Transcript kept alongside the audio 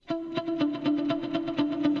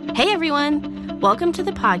Hey everyone! Welcome to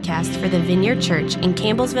the podcast for the Vineyard Church in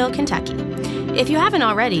Campbellsville, Kentucky. If you haven't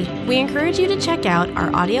already, we encourage you to check out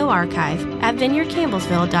our audio archive at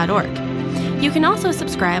vineyardcampbellsville.org. You can also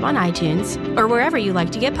subscribe on iTunes or wherever you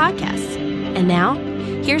like to get podcasts. And now,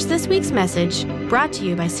 here's this week's message brought to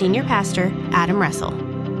you by Senior Pastor Adam Russell.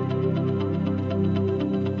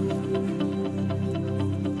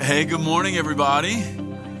 Hey, good morning, everybody.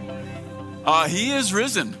 He is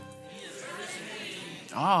risen.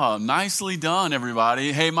 Nicely done,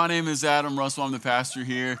 everybody. Hey, my name is Adam Russell. I'm the pastor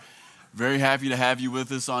here. Very happy to have you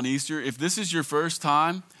with us on Easter. If this is your first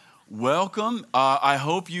time, welcome. I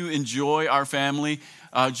hope you enjoy our family.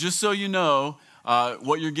 Just so you know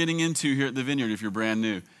what you're getting into here at the Vineyard if you're brand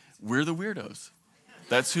new. We're the weirdos.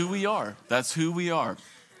 That's who we are. That's who we are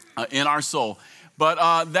in our soul.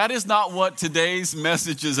 But that is not what today's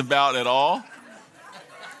message is about at all.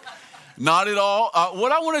 Not at all.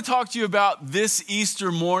 What I want to talk to you about this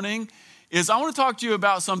Easter morning is I want to talk to you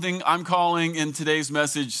about something I'm calling in today's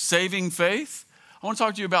message, saving faith. I want to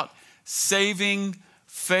talk to you about saving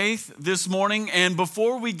faith this morning. And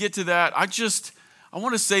before we get to that, I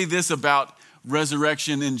want to say this about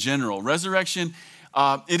resurrection in general. Resurrection,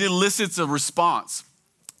 it elicits a response.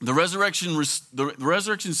 The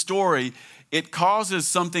resurrection story, it causes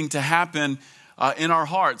something to happen in our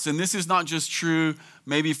hearts. And this is not just true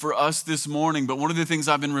maybe for us this morning, but one of the things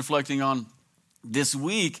I've been reflecting on this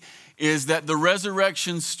week is that the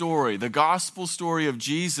resurrection story, the gospel story of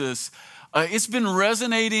Jesus, it's been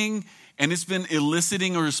resonating and it's been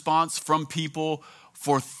eliciting a response from people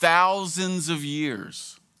for thousands of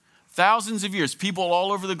years. Thousands of years, people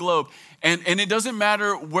all over the globe. And it doesn't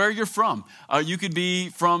matter where you're from. You could be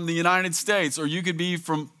from the United States, or you could be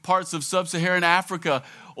from parts of sub-Saharan Africa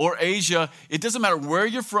or Asia. It doesn't matter where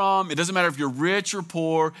you're from. It doesn't matter if you're rich or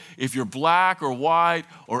poor, if you're black or white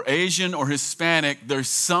or Asian or Hispanic. There's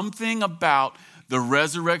something about the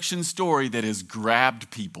resurrection story that has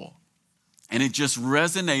grabbed people. And it just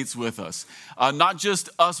resonates with us. Not just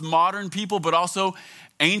us modern people, but also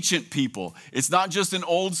ancient people. It's not just an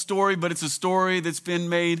old story, but it's a story that's been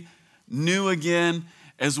made new again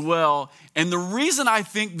as well. And the reason I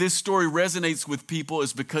think this story resonates with people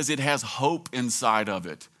is because it has hope inside of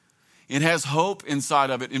it. It has hope inside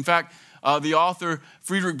of it. In fact, the author,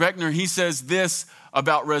 Friedrich Buechner, he says this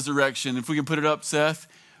about resurrection. If we can put it up, Seth.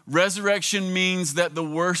 Resurrection means that the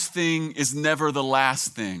worst thing is never the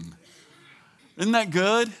last thing. Isn't that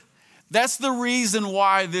good? That's the reason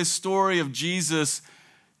why this story of Jesus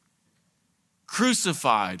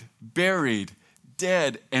crucified, buried,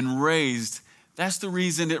 dead, and raised, that's the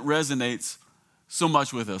reason it resonates so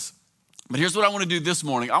much with us. But here's what I want to do this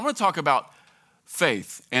morning. I want to talk about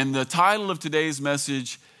faith. And the title of today's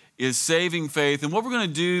message is Saving Faith. And what we're going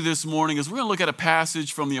to do this morning is we're going to look at a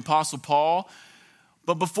passage from the Apostle Paul.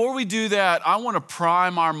 But before we do that, I want to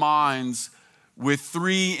prime our minds with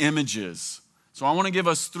three images. So I want to give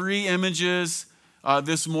us three images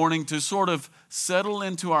this morning to sort of settle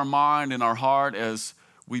into our mind and our heart as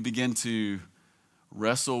we begin to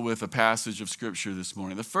wrestle with a passage of Scripture this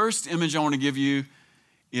morning. The first image I want to give you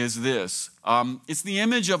is this. It's the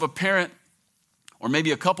image of a parent, or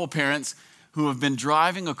maybe a couple parents, who have been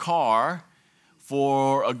driving a car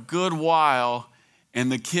for a good while, and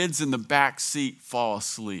the kids in the back seat fall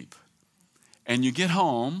asleep. And you get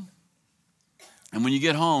home, and when you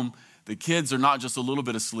get home, the kids are not just a little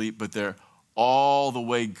bit asleep, but they're all the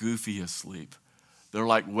way goofy asleep. They're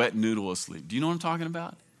like wet noodle asleep. Do you know what I'm talking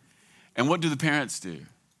about? And what do the parents do?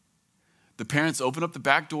 The parents open up the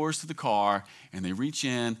back doors to the car, and they reach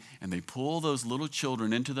in and they pull those little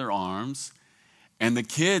children into their arms, and the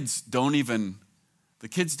kids don't even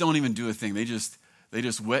do a thing. They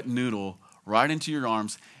just wet noodle right into your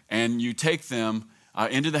arms, and you take them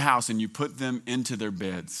into the house and you put them into their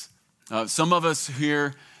beds. Some of us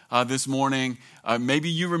here this morning, maybe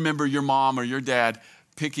you remember your mom or your dad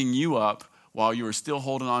picking you up while you were still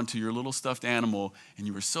holding on to your little stuffed animal, and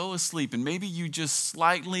you were so asleep, and maybe you just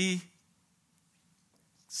slightly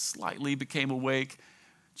became awake,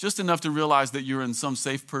 just enough to realize that you were in some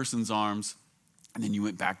safe person's arms, and then you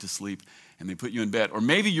went back to sleep, and they put you in bed. Or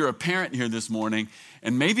maybe you're a parent here this morning,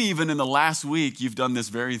 and maybe even in the last week, you've done this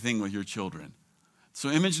very thing with your children. So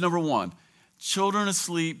image number one, children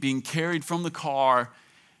asleep, being carried from the car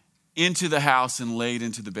into the house and laid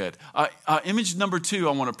into the bed. Image number two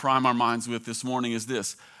I want to prime our minds with this morning is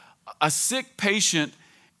this. A sick patient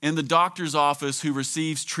in the doctor's office who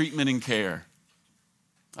receives treatment and care.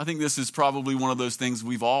 I think this is probably one of those things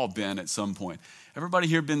we've all been at some point. Everybody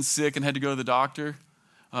here been sick and had to go to the doctor?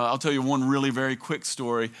 I'll tell you one really very quick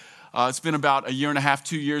story. It's been about a year and a half,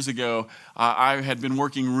 2 years ago. I had been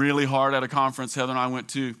working really hard at a conference Heather and I went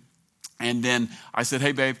to. And then I said,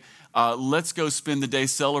 hey, babe, let's go spend the day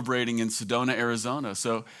celebrating in Sedona, Arizona.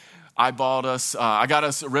 So I got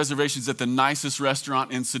us reservations at the nicest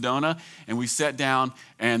restaurant in Sedona, and we sat down,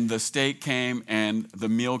 and the steak came, and the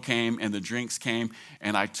meal came, and the drinks came,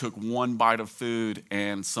 and I took one bite of food,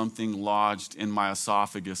 and something lodged in my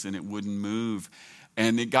esophagus, and it wouldn't move.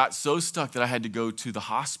 And it got so stuck that I had to go to the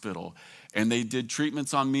hospital. And they did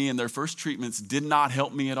treatments on me, and their first treatments did not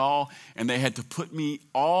help me at all. And they had to put me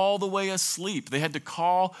all the way asleep. They had to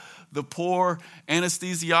call the poor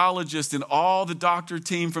anesthesiologist and all the doctor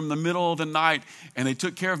team from the middle of the night, and they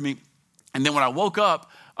took care of me. And then when I woke up,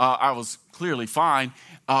 I was clearly fine.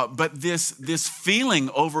 But this feeling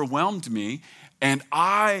overwhelmed me, and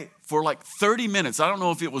for like 30 minutes, I don't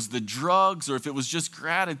know if it was the drugs or if it was just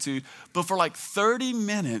gratitude, but for like 30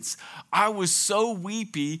 minutes, I was so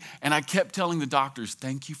weepy, and I kept telling the doctors,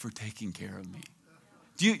 thank you for taking care of me.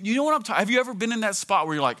 Do you know what I'm talking? Have you ever been in that spot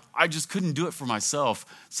where you're like, I just couldn't do it for myself.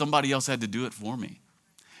 Somebody else had to do it for me.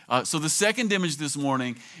 So the second image this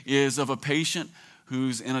morning is of a patient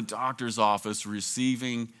who's in a doctor's office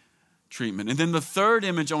receiving treatment. And then the third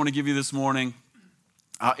image I want to give you this morning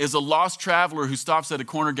is a lost traveler who stops at a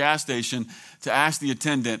corner gas station to ask the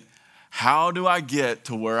attendant, how do I get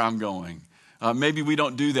to where I'm going? Maybe we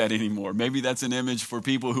don't do that anymore. Maybe that's an image for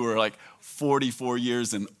people who are like 44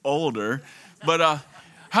 years and older. But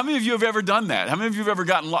how many of you have ever done that? How many of you have ever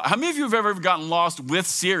gotten lost? How many of you have ever gotten lost with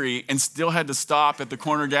Siri and still had to stop at the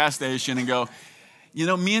corner gas station and go,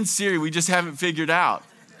 me and Siri, we just haven't figured out,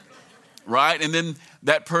 right? And then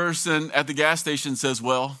that person at the gas station says,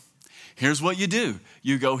 well, here's what you do.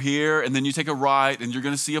 You go here, and then you take a right, and you're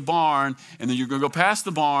going to see a barn, and then you're going to go past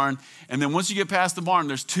the barn, and then once you get past the barn,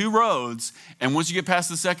 there's 2 roads, and once you get past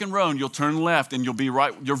the second road, you'll turn left, and you'll be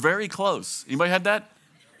right. You're very close. Anybody had that?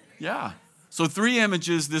 Yeah. So 3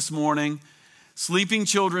 images this morning: sleeping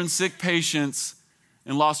children, sick patients,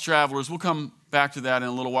 and lost travelers. We'll come back to that in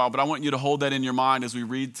a little while, but I want you to hold that in your mind as we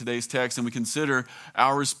read today's text and we consider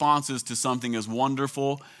our responses to something as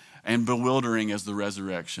wonderful and bewildering as the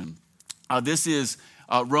resurrection. This is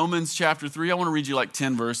Romans chapter 3. I want to read you like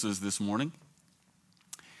 10 verses this morning.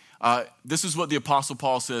 This is what the Apostle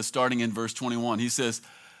Paul says starting in verse 21. He says,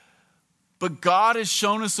 but God has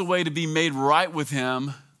shown us a way to be made right with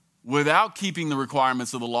him without keeping the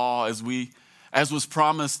requirements of the law, as was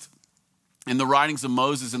promised in the writings of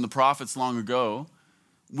Moses and the prophets long ago.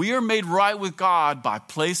 We are made right with God by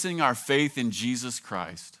placing our faith in Jesus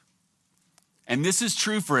Christ. And this is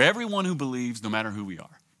true for everyone who believes, no matter who we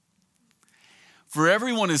are. For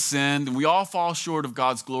everyone has sinned, and we all fall short of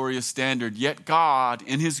God's glorious standard. Yet God,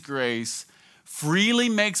 in his grace, freely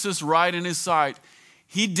makes us right in his sight.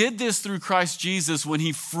 He did this through Christ Jesus when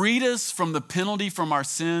he freed us from the penalty from our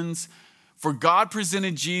sins. For God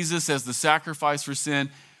presented Jesus as the sacrifice for sin.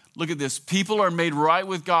 Look at this. People are made right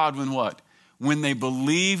with God when what? When they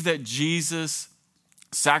believe that Jesus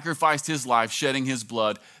sacrificed his life, shedding his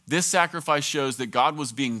blood. This sacrifice shows that God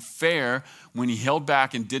was being fair when he held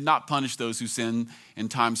back and did not punish those who sinned in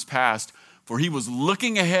times past. For he was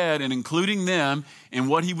looking ahead and including them in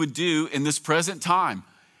what he would do in this present time.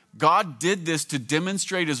 God did this to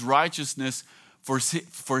demonstrate his righteousness,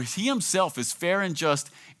 for he himself is fair and just,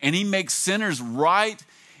 and he makes sinners right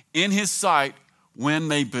in his sight when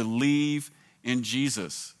they believe in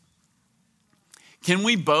Jesus. Can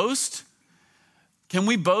we boast? Can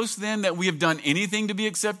we boast then that we have done anything to be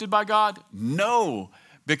accepted by God? No,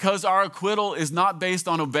 because our acquittal is not based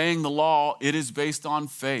on obeying the law, it is based on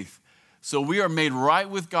faith. So we are made right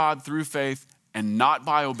with God through faith and not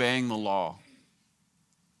by obeying the law.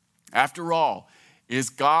 After all, is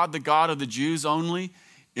God the God of the Jews only?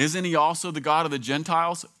 Isn't he also the God of the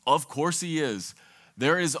Gentiles? Of course he is.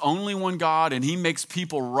 There is only one God, and he makes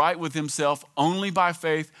people right with himself only by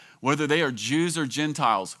faith, whether they are Jews or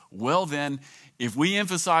Gentiles. Well then, if we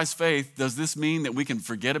emphasize faith, does this mean that we can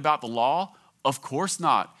forget about the law? Of course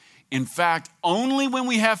not. In fact, only when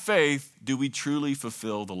we have faith do we truly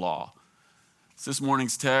fulfill the law. It's this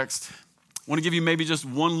morning's text. I want to give you maybe just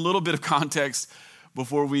one little bit of context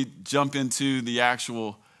before we jump into the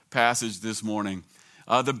actual passage this morning.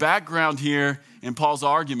 The background here in Paul's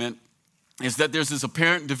argument is that there's this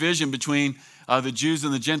apparent division between the Jews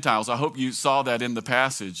and the Gentiles. I hope you saw that in the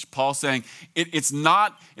passage. Paul saying it's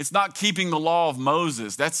not keeping the law of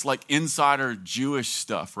Moses. That's like insider Jewish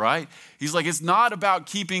stuff, right? He's like, it's not about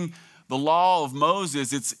keeping the law of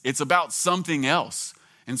Moses. It's about something else.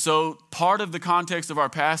 And so part of the context of our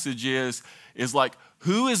passage is like,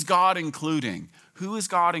 who is God including? Who is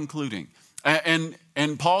God including?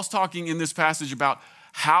 And Paul's talking in this passage about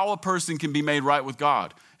how a person can be made right with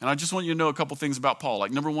God. And I just want you to know a couple things about Paul.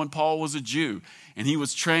 Like, number one, Paul was a Jew, and he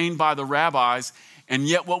was trained by the rabbis. And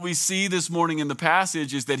yet what we see this morning in the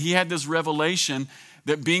passage is that he had this revelation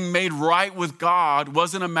that being made right with God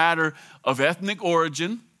wasn't a matter of ethnic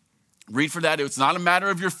origin. Read for that. It's not a matter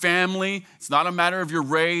of your family. It's not a matter of your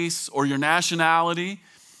race or your nationality.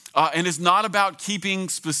 And it's not about keeping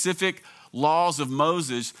specific laws of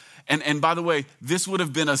Moses. And by the way, this would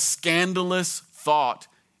have been a scandalous thought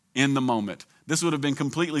in the moment. This would have been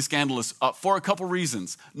completely scandalous for a couple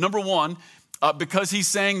reasons. Number one, because he's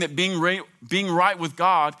saying that being right with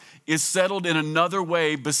God is settled in another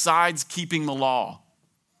way besides keeping the law.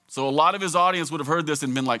 So a lot of his audience would have heard this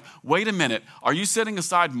and been like, wait a minute, are you setting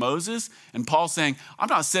aside Moses? And Paul's saying, I'm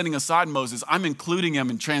not setting aside Moses. I'm including him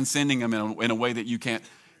and transcending him in a way that you can't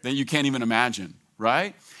even imagine,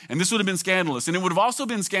 right? And this would have been scandalous. And it would have also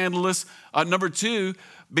been scandalous, number two,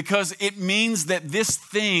 because it means that this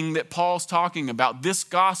thing that Paul's talking about, this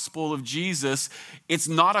gospel of Jesus, it's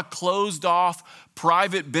not a closed off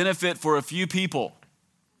private benefit for a few people.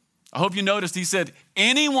 I hope you noticed he said,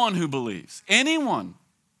 anyone who believes, anyone.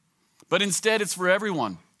 But instead, it's for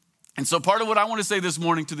everyone. And so part of what I want to say this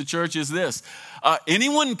morning to the church is this.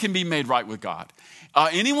 Anyone can be made right with God.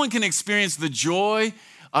 Anyone can experience the joy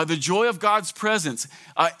of God's presence.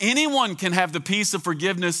 Anyone can have the peace of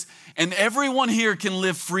forgiveness, and everyone here can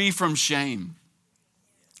live free from shame.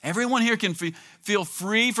 Everyone here can feel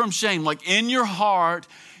free from shame. Like in your heart,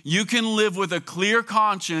 you can live with a clear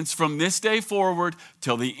conscience from this day forward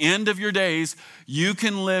till the end of your days. You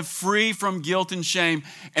can live free from guilt and shame.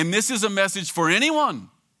 And this is a message for anyone.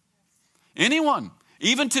 Anyone.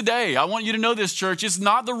 Even today, I want you to know this, church. It's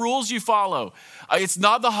not the rules you follow. It's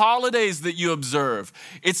not the holidays that you observe.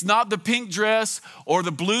 It's not the pink dress or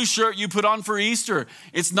the blue shirt you put on for Easter.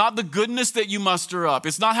 It's not the goodness that you muster up.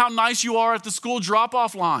 It's not how nice you are at the school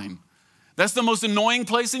drop-off line. That's the most annoying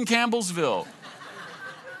place in Campbellsville.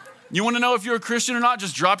 You want to know if you're a Christian or not?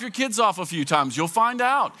 Just drop your kids off a few times. You'll find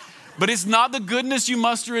out. But it's not the goodness you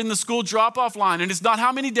muster in the school drop-off line. And it's not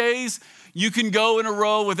how many days you can go in a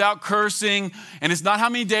row without cursing. And it's not how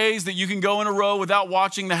many days that you can go in a row without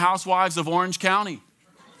watching The Housewives of Orange County.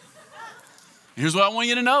 Here's what I want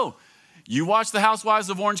you to know. You watch The Housewives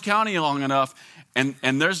of Orange County long enough,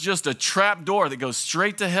 and there's just a trap door that goes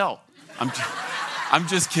straight to hell. I'm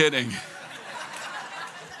just kidding.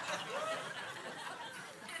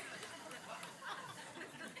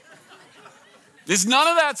 It's none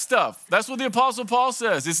of that stuff. That's what the Apostle Paul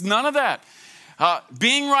says. It's none of that.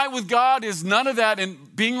 Being right with God is none of that.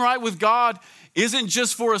 And being right with God isn't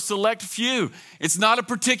just for a select few. It's not a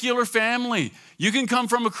particular family. You can come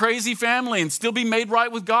from a crazy family and still be made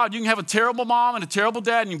right with God. You can have a terrible mom and a terrible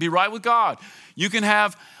dad and you can be right with God. You can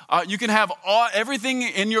have everything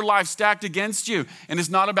in your life stacked against you. And it's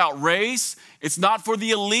not about race. It's not for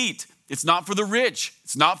the elite. It's not for the rich.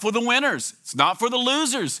 It's not for the winners. It's not for the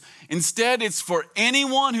losers. Instead, it's for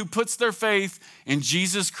anyone who puts their faith in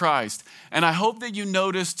Jesus Christ. And I hope that you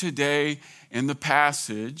notice today in the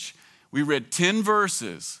passage, we read 10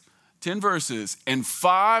 verses, and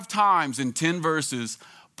 5 times in 10 verses,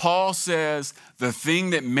 Paul says the thing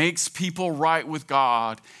that makes people right with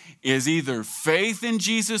God is either faith in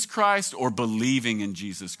Jesus Christ or believing in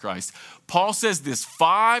Jesus Christ. Paul says this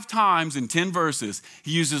 5 times in 10 verses.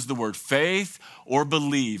 He uses the word faith or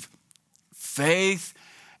believe. Faith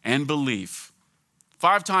and belief.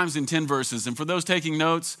 5 times in 10 verses. And for those taking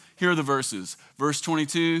notes, here are the verses. Verse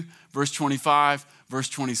 22, verse 25, verse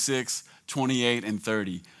 26, 28, and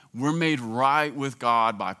 30. We're made right with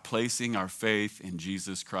God by placing our faith in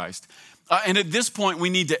Jesus Christ. And at this point,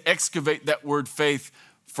 we need to excavate that word faith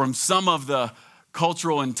from some of the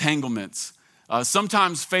cultural entanglements.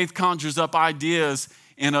 Sometimes faith conjures up ideas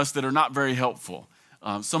in us that are not very helpful.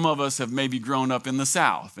 Some of us have maybe grown up in the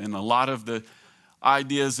South, and a lot of the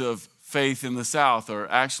ideas of faith in the South are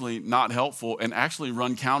actually not helpful and actually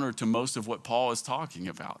run counter to most of what Paul is talking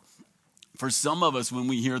about. For some of us, when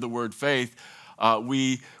we hear the word faith,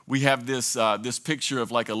 we have this picture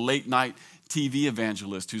of like a late night TV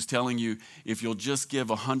evangelist who's telling you if you'll just give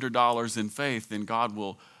 $100 in faith, then God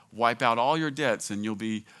will wipe out all your debts and you'll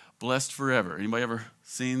be blessed forever. Anybody ever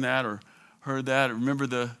seen that or heard that? Remember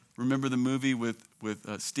the movie with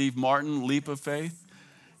Steve Martin, Leap of Faith?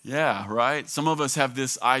 Yeah, right. Some of us have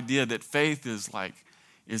this idea that faith is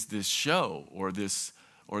this show or this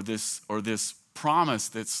promise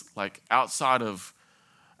that's like outside of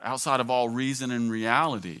all reason and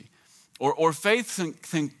reality. Or faith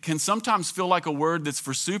can sometimes feel like a word that's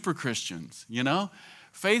for super Christians, you know?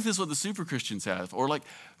 Faith is what the super Christians have. Or like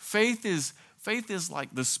faith is Faith is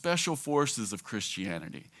like the special forces of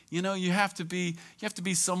Christianity. You know, you have to be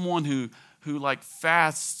someone who like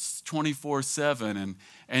fasts 24/7,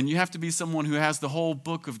 and you have to be someone who has the whole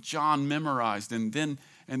book of John memorized, and then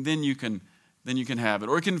you can have it.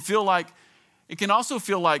 Or it can also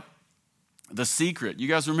feel like The Secret. You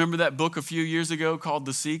guys remember that book a few years ago called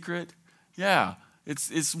The Secret? Yeah.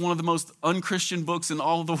 It's one of the most unchristian books in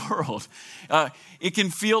all of the world. It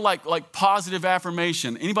can feel like positive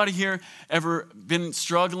affirmation. Anybody here ever been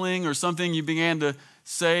struggling or something? You began to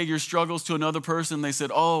say your struggles to another person. They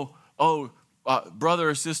said, brother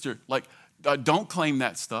or sister, don't claim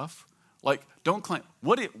that stuff. Don't claim.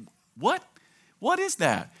 What is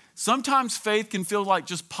that? Sometimes faith can feel like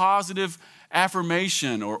just positive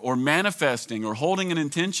affirmation or manifesting or holding an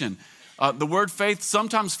intention. The word faith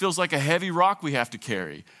sometimes feels like a heavy rock we have to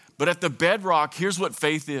carry. But at the bedrock, here's what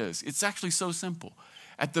faith is. It's actually so simple.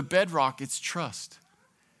 At the bedrock, it's trust.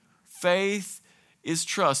 Faith is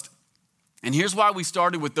trust. And here's why we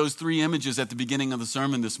started with those three images at the beginning of the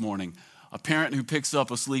sermon this morning. A parent who picks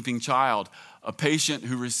up a sleeping child, a patient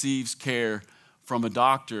who receives care from a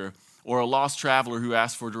doctor, or a lost traveler who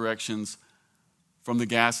asks for directions from the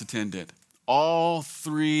gas attendant. All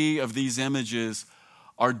three of these images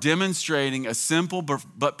are demonstrating a simple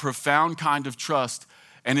but profound kind of trust.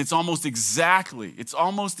 And it's almost exactly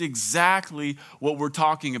what we're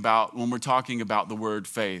talking about when we're talking about the word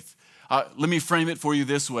faith. Let me frame it for you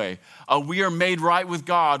this way. We are made right with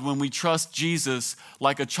God when we trust Jesus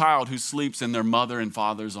like a child who sleeps in their mother and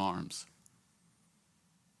father's arms.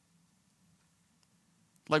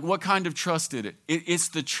 Like, what kind of trust is it? It's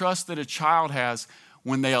the trust that a child has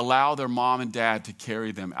when they allow their mom and dad to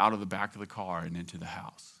carry them out of the back of the car and into the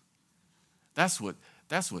house. That's what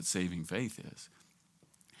saving faith is.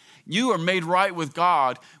 You are made right with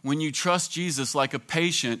God when you trust Jesus like a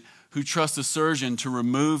patient who trusts a surgeon to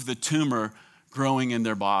remove the tumor growing in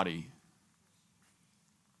their body.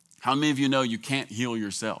 How many of you know you can't heal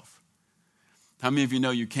yourself? How many of you know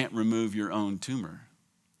you can't remove your own tumor?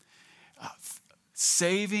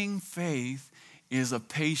 Saving faith is a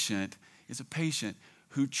patient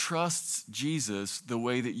who trusts Jesus the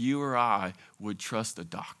way that you or I would trust a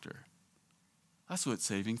doctor. That's what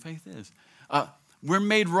saving faith is. We're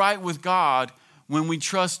made right with God when we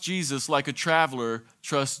trust Jesus like a traveler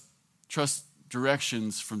trusts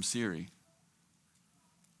directions from Siri.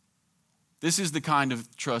 This is the kind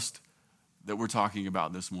of trust that we're talking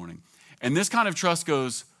about this morning. And this kind of trust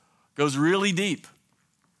goes really deep.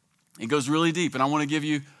 It goes really deep. And I want to give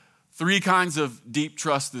you three kinds of deep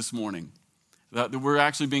trust this morning that we're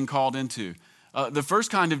actually being called into. The first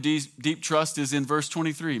kind of deep trust is in verse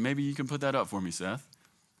 23. Maybe you can put that up for me, Seth.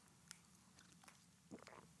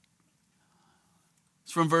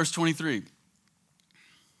 It's from verse 23.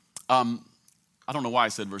 I don't know why I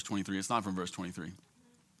said verse 23. It's not from verse 23.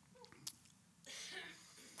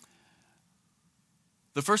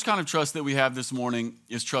 The first kind of trust that we have this morning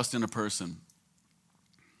is trust in a person.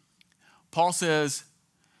 Paul says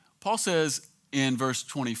in verse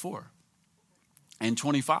 24 and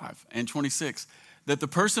 25 and 26 that the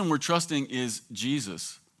person we're trusting is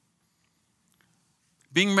Jesus.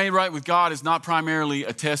 Being made right with God is not primarily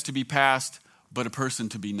a test to be passed, but a person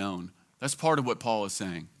to be known. That's part of what Paul is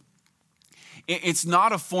saying. It's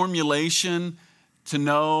not a formulation to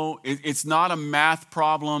know. It's not a math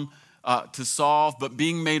problem to solve, but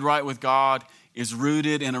being made right with God is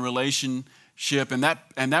rooted in a relationship, and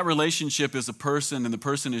that relationship is a person, and the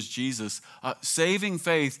person is Jesus. Saving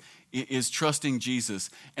faith is trusting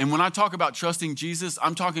Jesus. And when I talk about trusting Jesus,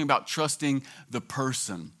 I'm talking about trusting the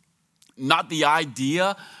person. Not the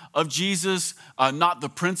idea of Jesus, not the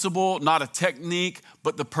principle, not a technique,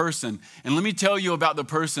 but the person. And let me tell you about the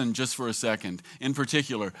person just for a second, in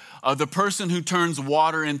particular. The person who turns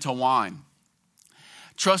water into wine.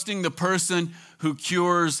 Trusting the person who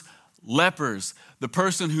cures lepers, the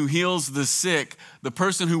person who heals the sick, the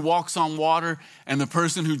person who walks on water, and the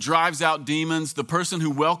person who drives out demons, the person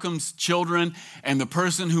who welcomes children, and the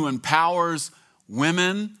person who empowers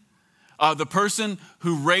women. The person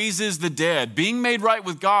who raises the dead. Being made right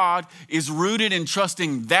with God is rooted in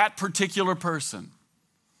trusting that particular person.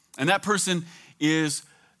 And that person is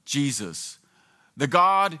Jesus, the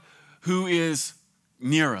God who is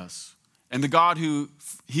near us, and the God who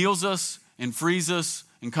heals us and frees us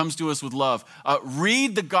and comes to us with love.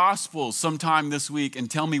 Read the Gospels sometime this week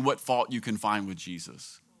and tell me what fault you can find with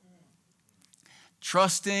Jesus.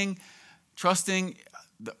 Trusting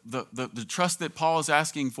the trust that Paul is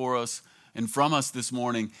asking for us and from us this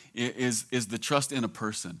morning is the trust in a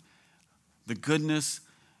person, the goodness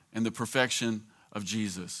and the perfection of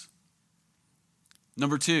Jesus.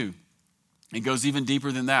 Number two, it goes even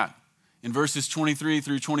deeper than that. in verses 23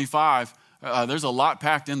 through 25, there's a lot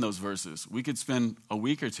packed in those verses. We could spend a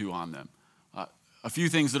week or two on them. A few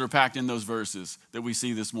things that are packed in those verses that we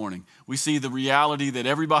see this morning. We see the reality that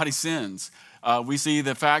everybody sins. We see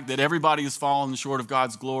the fact that everybody has fallen short of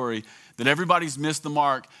God's glory, that everybody's missed the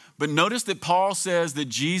mark. But notice that Paul says that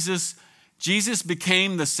Jesus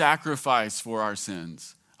became the sacrifice for our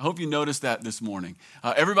sins. I hope you noticed that this morning.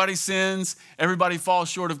 Everybody sins, everybody falls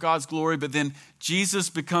short of God's glory, but then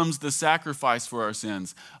Jesus becomes the sacrifice for our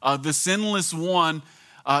sins. The sinless one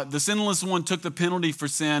took the penalty for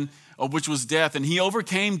sin, which was death, and he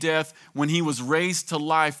overcame death when he was raised to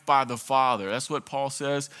life by the Father. That's what Paul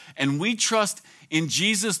says. And we trust in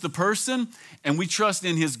Jesus the person, and we trust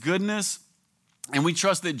in his goodness, and we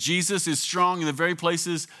trust that Jesus is strong in the very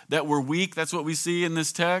places that we're weak. That's what we see in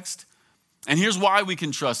this text. And here's why we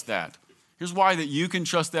can trust that. Here's why that you can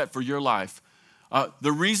trust that for your life.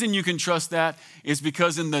 The reason you can trust that is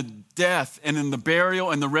because in the death and in the burial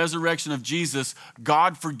and the resurrection of Jesus,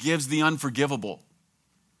 God forgives the unforgivable.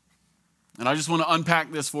 And I just want to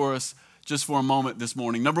unpack this for us just for a moment this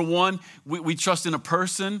morning. Number one, we trust in a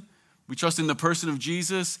person. We trust in the person of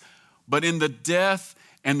Jesus. But in the death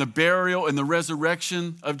and the burial and the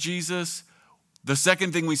resurrection of Jesus, the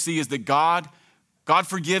second thing we see is that God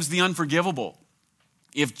forgives the unforgivable.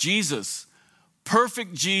 If Jesus,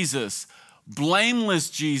 perfect Jesus, blameless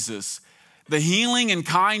Jesus, the healing and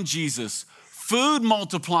kind Jesus, food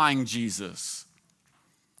multiplying Jesus,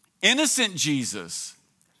 innocent Jesus,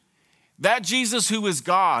 that Jesus who is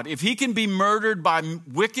God, if he can be murdered by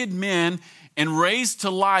wicked men and raised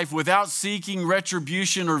to life without seeking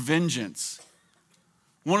retribution or vengeance.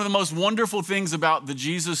 One of the most wonderful things about the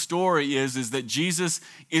Jesus story is that Jesus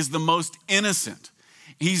is the most innocent.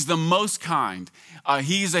 He's the most kind.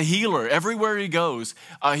 He's a healer. Everywhere he goes,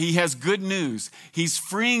 he has good news. He's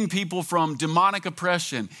freeing people from demonic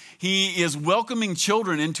oppression. He is welcoming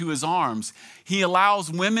children into his arms. He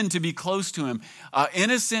allows women to be close to him.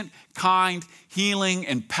 Innocent, kind, healing,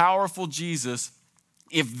 and powerful Jesus.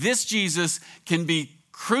 If this Jesus can be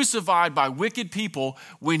crucified by wicked people,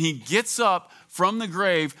 when he gets up from the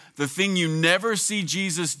grave, the thing you never see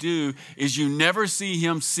Jesus do is you never see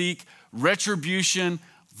him seek retribution,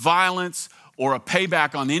 violence, or a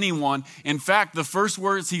payback on anyone. In fact, the first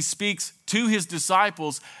words he speaks to his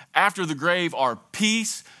disciples after the grave are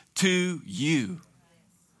peace to you.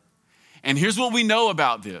 And here's what we know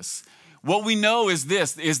about this. What we know is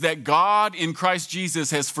this, is that God in Christ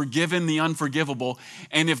Jesus has forgiven the unforgivable.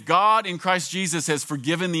 And if God in Christ Jesus has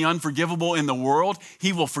forgiven the unforgivable in the world,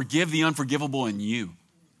 he will forgive the unforgivable in you.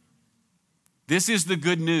 This is the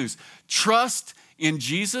good news. Trust in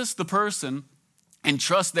Jesus, the person, and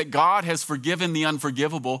trust that God has forgiven the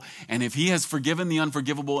unforgivable. And if he has forgiven the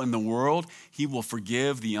unforgivable in the world, he will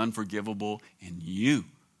forgive the unforgivable in you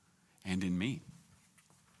and in me.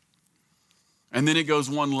 And then it goes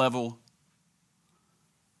one level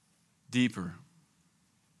deeper.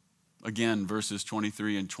 Again, verses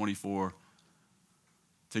 23 and 24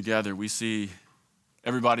 together, we see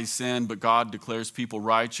everybody sinned, but God declares people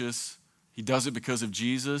righteous. He does it because of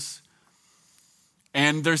Jesus.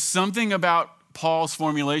 And there's something about Paul's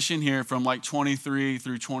formulation here from like 23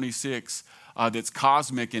 through 26 that's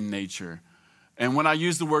cosmic in nature. And when I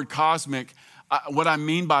use the word cosmic, what I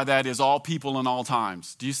mean by that is all people in all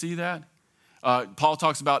times. Do you see that? Paul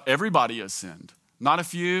talks about everybody has sinned. Not a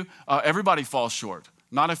few, everybody falls short.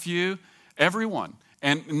 Not a few, everyone.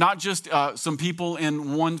 And not just some people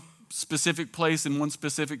in one specific place in one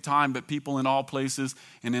specific time, but people in all places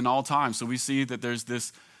and in all times. So we see that there's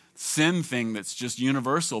this sin thing that's just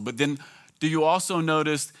universal. But then do you also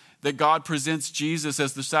notice that God presents Jesus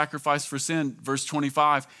as the sacrifice for sin, verse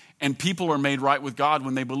 25, and people are made right with God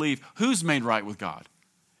when they believe. Who's made right with God?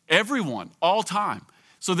 Everyone, all time.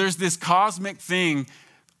 So there's this cosmic thing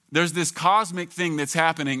that's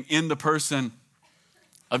happening in the person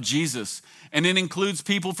of Jesus. And it includes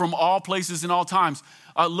people from all places and all times.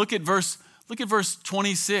 Look at verse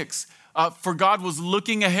 26. For God was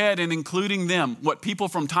looking ahead and including them, people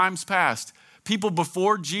from times past, people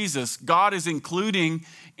before Jesus. God is including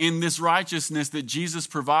in this righteousness that Jesus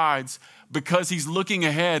provides because he's looking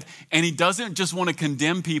ahead, and he doesn't just want to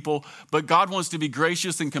condemn people, but God wants to be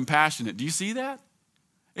gracious and compassionate. Do you see that?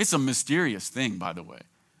 It's a mysterious thing, by the way.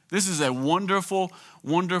 This is a wonderful,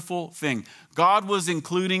 wonderful thing. God was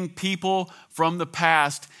including people from the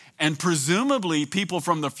past and presumably people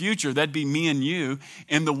from the future, that'd be me and you,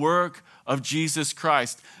 in the work of Jesus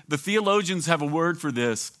Christ. The theologians have a word for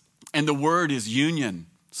this, and the word is union.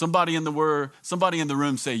 Somebody in the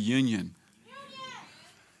room say union.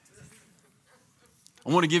 I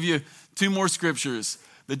want to give you two more scriptures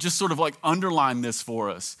that just sort of like underline this for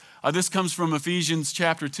us. This comes from Ephesians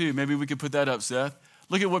chapter 2. Maybe we could put that up, Seth.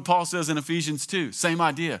 Look at what Paul says in Ephesians 2. Same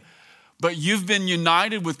idea. But you've been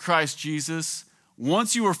united with Christ Jesus.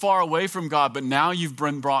 Once you were far away from God, but now you've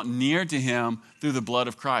been brought near to him through the blood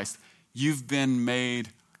of Christ. You've been made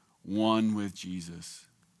one with Jesus.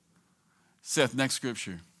 Seth, next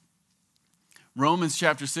scripture. Romans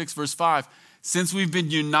chapter 6, verse 5. Since we've been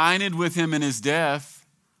united with him in his death,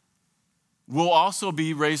 we'll also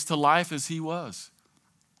be raised to life as he was.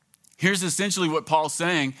 Here's essentially what Paul's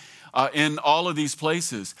saying in all of these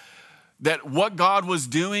places. That what God was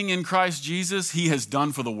doing in Christ Jesus, he has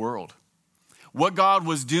done for the world. What God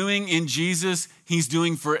was doing in Jesus, he's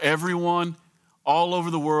doing for everyone all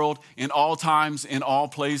over the world, in all times, in all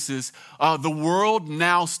places. The world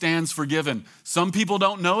now stands forgiven. Some people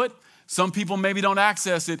don't know it. Some people maybe don't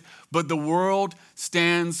access it, but the world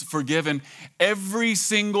stands forgiven. Every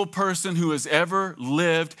single person who has ever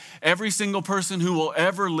lived, every single person who will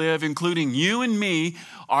ever live, including you and me,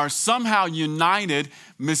 are somehow united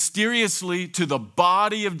mysteriously to the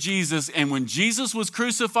body of Jesus. And when Jesus was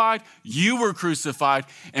crucified, you were crucified.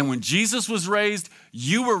 And when Jesus was raised,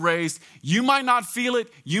 you were raised. You might not feel it.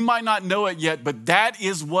 You might not know it yet, but that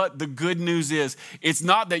is what the good news is. It's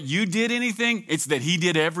not that you did anything. It's that he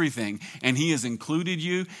did everything. And he has included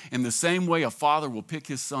you in the same way a father will pick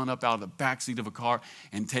his son up out of the backseat of a car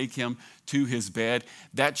and take him to his bed.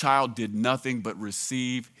 That child did nothing but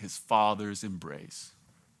receive his father's embrace.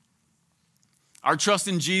 Our trust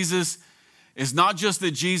in Jesus is not just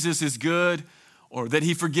that Jesus is good or that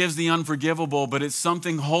he forgives the unforgivable, but it's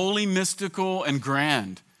something wholly mystical and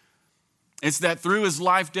grand. It's that through his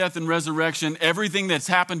life, death, and resurrection, everything that's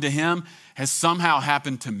happened to him has somehow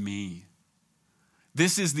happened to me.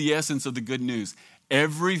 This is the essence of the good news.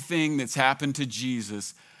 Everything that's happened to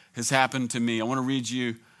Jesus has happened to me. I want to read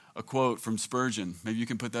you a quote from Spurgeon. Maybe you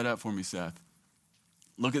can put that up for me, Seth.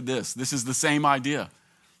 Look at this. This is the same idea.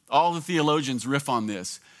 All the theologians riff on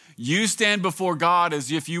this. You stand before God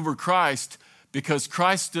as if you were Christ because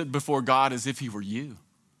Christ stood before God as if he were you.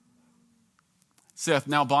 Seth,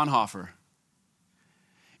 now Bonhoeffer.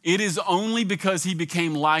 It is only because he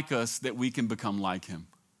became like us that we can become like him.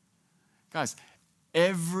 Guys,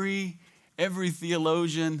 every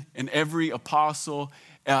theologian and every apostle,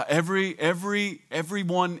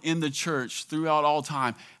 everyone in the church throughout all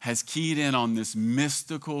time has keyed in on this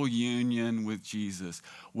mystical union with Jesus.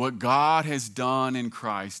 What God has done in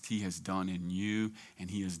Christ, he has done in you and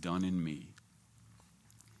he has done in me.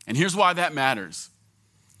 And here's why that matters.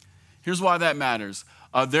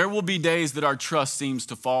 There will be days that our trust seems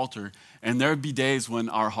to falter, and there will be days when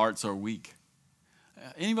our hearts are weak.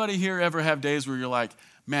 Anybody here ever have days where you're like,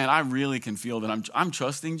 man, I really can feel that I'm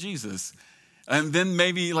trusting Jesus. And then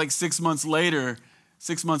maybe like 6 months later,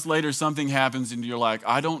 something happens and you're like,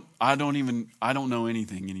 I don't know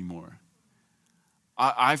anything anymore.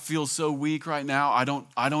 I feel so weak right now.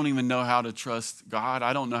 I don't even know how to trust God.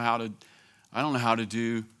 I don't know how to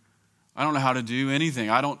do anything.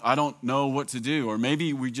 I don't know what to do. Or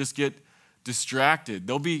maybe we just get distracted.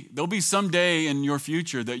 There'll be some day in your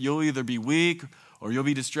future that you'll either be weak or you'll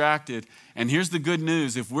be distracted. And here's the good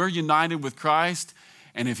news. If we're united with Christ,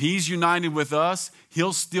 and if he's united with us,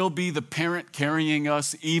 he'll still be the parent carrying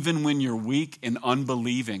us even when you're weak and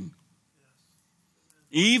unbelieving.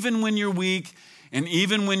 Even when you're weak and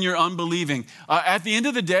even when you're unbelieving. At the end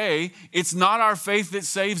of the day, it's not our faith that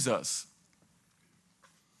saves us.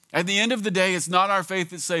 At the end of the day, it's not our faith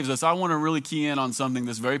that saves us. I want to really key in on something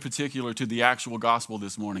that's very particular to the actual gospel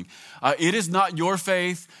this morning. It is not your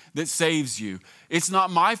faith that saves you. It's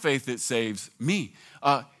not my faith that saves me.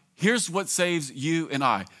 Here's what saves you and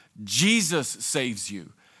I. Jesus saves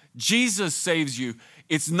you. Jesus saves you.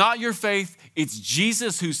 It's not your faith. It's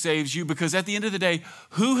Jesus who saves you, because at the end of the day,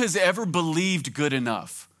 who has ever believed good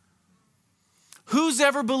enough? Who's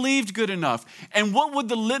ever believed good enough? And what would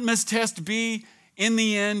the litmus test be in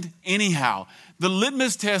the end anyhow? The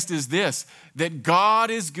litmus test is this, that God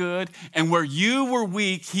is good, and where you were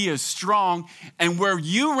weak, he is strong, and where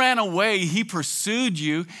you ran away, he pursued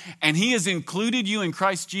you, and he has included you in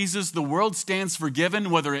Christ Jesus. The world stands forgiven,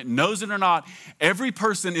 whether it knows it or not. Every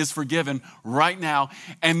person is forgiven right now,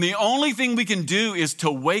 and the only thing we can do is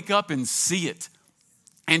to wake up and see it.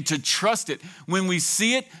 and to trust it. When we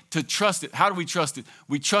see it, to trust it. How do we trust it?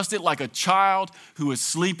 We trust it like a child who is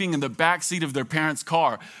sleeping in the backseat of their parents'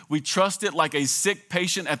 car. We trust it like a sick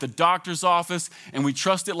patient at the doctor's office, and we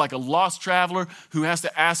trust it like a lost traveler who has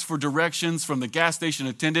to ask for directions from the gas station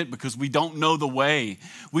attendant because we don't know the way.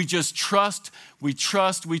 We just trust, we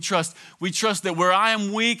trust, we trust. We trust that where I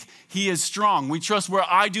am weak, he is strong. We trust where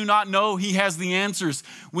I do not know, he has the answers.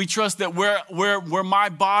 We trust that where my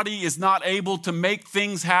body is not able to make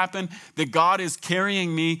things happen, that God is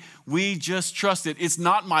carrying me. We just trust it. It's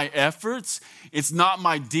not my efforts. It's not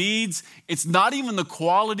my deeds. It's not even the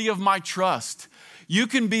quality of my trust. You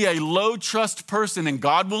can be a low trust person and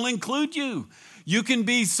God will include you. You can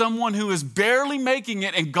be someone who is barely making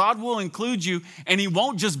it and God will include you, and he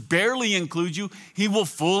won't just barely include you, he will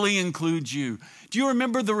fully include you. Do you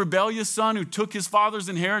remember the rebellious son who took his father's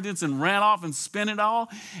inheritance and ran off and spent it all?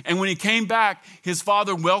 And when he came back, his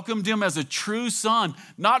father welcomed him as a true son,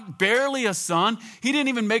 not barely a son. He didn't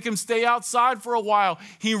even make him stay outside for a while.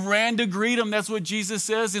 He ran to greet him. That's what Jesus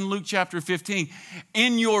says in Luke chapter 15.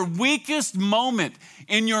 In your weakest moment,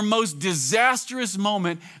 in your most disastrous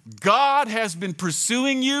moment, God has been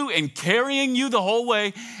pursuing you and carrying you the whole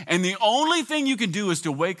way. And the only thing you can do is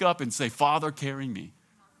to wake up and say, Father, carry me.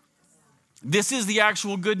 This is the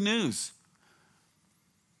actual good news.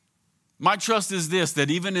 My trust is this, that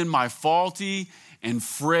even in my faulty and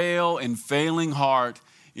frail and failing heart,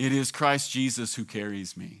 it is Christ Jesus who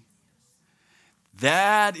carries me.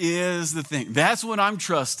 That is the thing. That's what I'm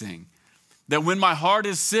trusting. That when my heart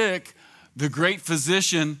is sick, the great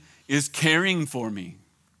physician is caring for me.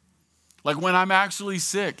 Like when I'm actually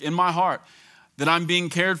sick in my heart, that I'm being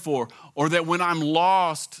cared for, or that when I'm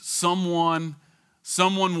lost, someone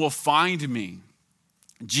will find me.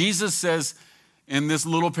 Jesus says in this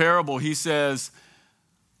little parable, he says,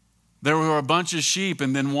 there were a bunch of sheep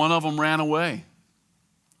and then one of them ran away.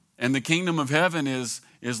 And the kingdom of heaven is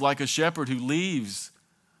like a shepherd who leaves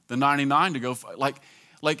the 99 to go.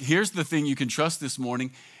 Like here's the thing you can trust this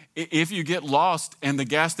morning. If you get lost and the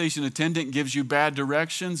gas station attendant gives you bad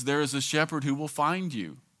directions, there is a shepherd who will find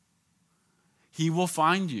you. He will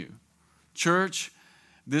find you. Church,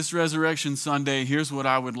 this Resurrection Sunday, here's what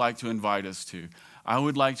I would like to invite us to. I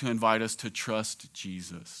would like to invite us to trust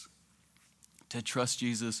Jesus. To trust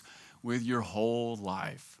Jesus with your whole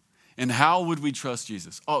life. And how would we trust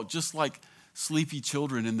Jesus? Oh, just like sleepy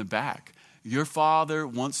children in the back. Your Father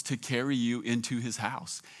wants to carry you into his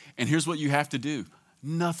house. And here's what you have to do.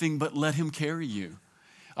 Nothing but let him carry you.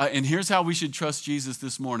 And here's how we should trust Jesus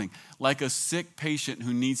this morning. Like a sick patient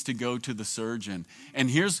who needs to go to the surgeon. And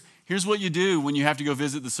here's what you do when you have to go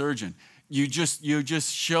visit the surgeon. You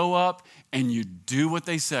just show up and you do what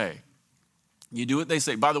they say. You do what they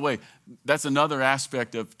say. By the way, that's another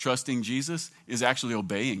aspect of trusting Jesus is actually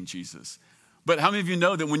obeying Jesus. But how many of you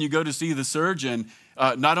know that when you go to see the surgeon,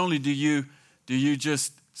 not only do you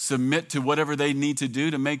just submit to whatever they need to do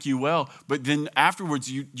to make you well, but then afterwards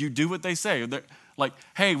you do what they say. They're like,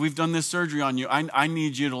 hey, we've done this surgery on you. I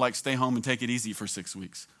need you to stay home and take it easy for 6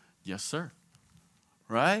 weeks. Yes, sir.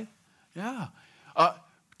 Right? Yeah.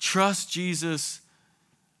 Trust Jesus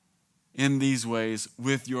in these ways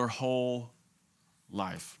with your whole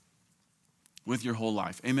life. With your whole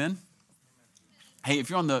life. Amen? Hey, if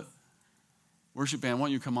you're on the worship band, why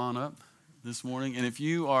don't you come on up this morning? And if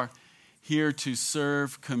you are here to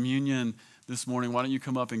serve communion this morning, why don't you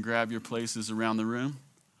come up and grab your places around the room?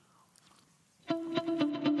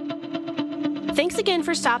 Thanks again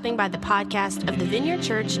for stopping by the podcast of the Vineyard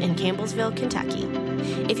Church in Campbellsville, Kentucky.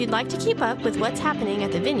 If you'd like to keep up with what's happening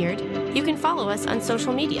at the Vineyard, you can follow us on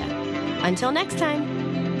social media. Until next time.